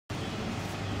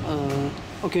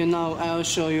Okay, now I'll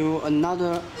show you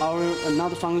another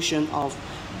function of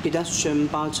pedestrian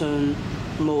button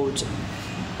mode.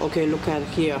 Okay, look at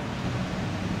here.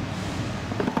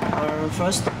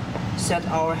 First, set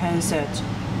our handset.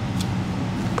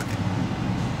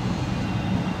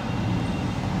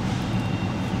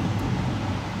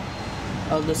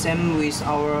 The same with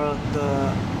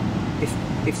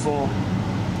before.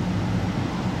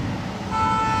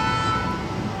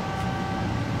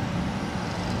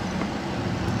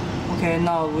 Okay,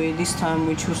 now this time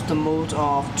we choose the mode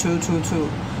of 222.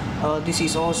 This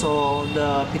is also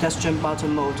the pedestrian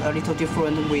button mode, a little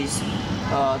different with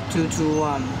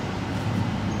 221.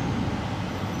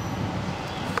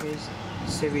 Okay,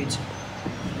 save it.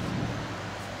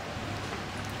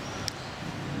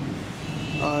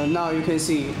 Now you can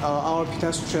see our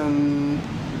pedestrian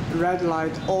red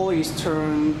light always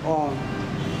turned on.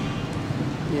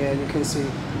 Yeah, you can see.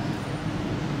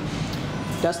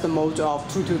 That's the mode of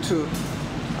 222.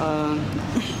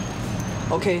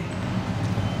 Okay,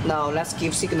 now let's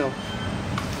give signal.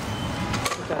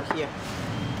 Look at here.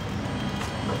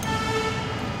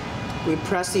 We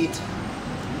press it,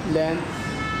 then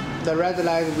the red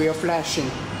light will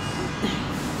flashing.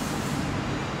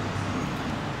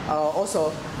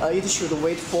 Also, it should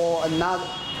wait for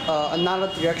another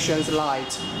direction's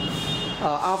light.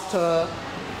 After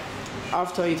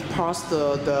it passed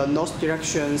the north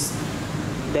directions,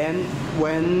 then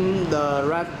when the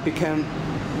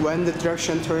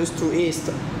direction turns to east,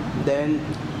 then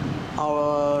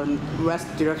our west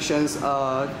direction's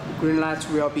green light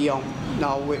will be on.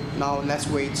 Now let's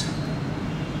wait.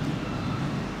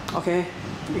 Okay,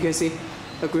 you can see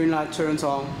the green light turns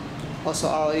on. Also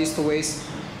our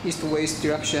east-west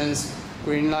directions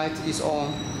green light is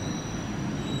on.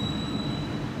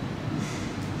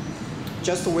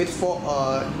 Just wait for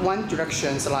one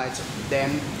direction's light,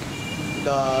 then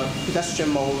the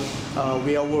pedestrian mode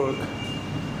will work.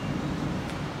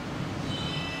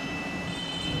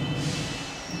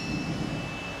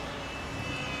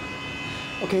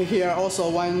 Okay, here also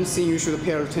one thing you should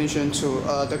pay attention to.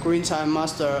 The green time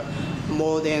must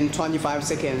more than 25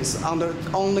 seconds. Under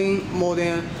only more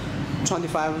than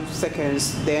 25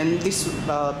 seconds, then this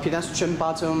pedestrian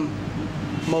button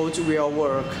mode will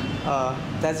work.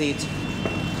 That's it.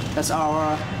 That's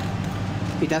our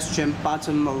pedestrian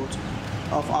button mode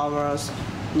of our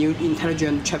new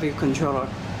intelligent traffic controller.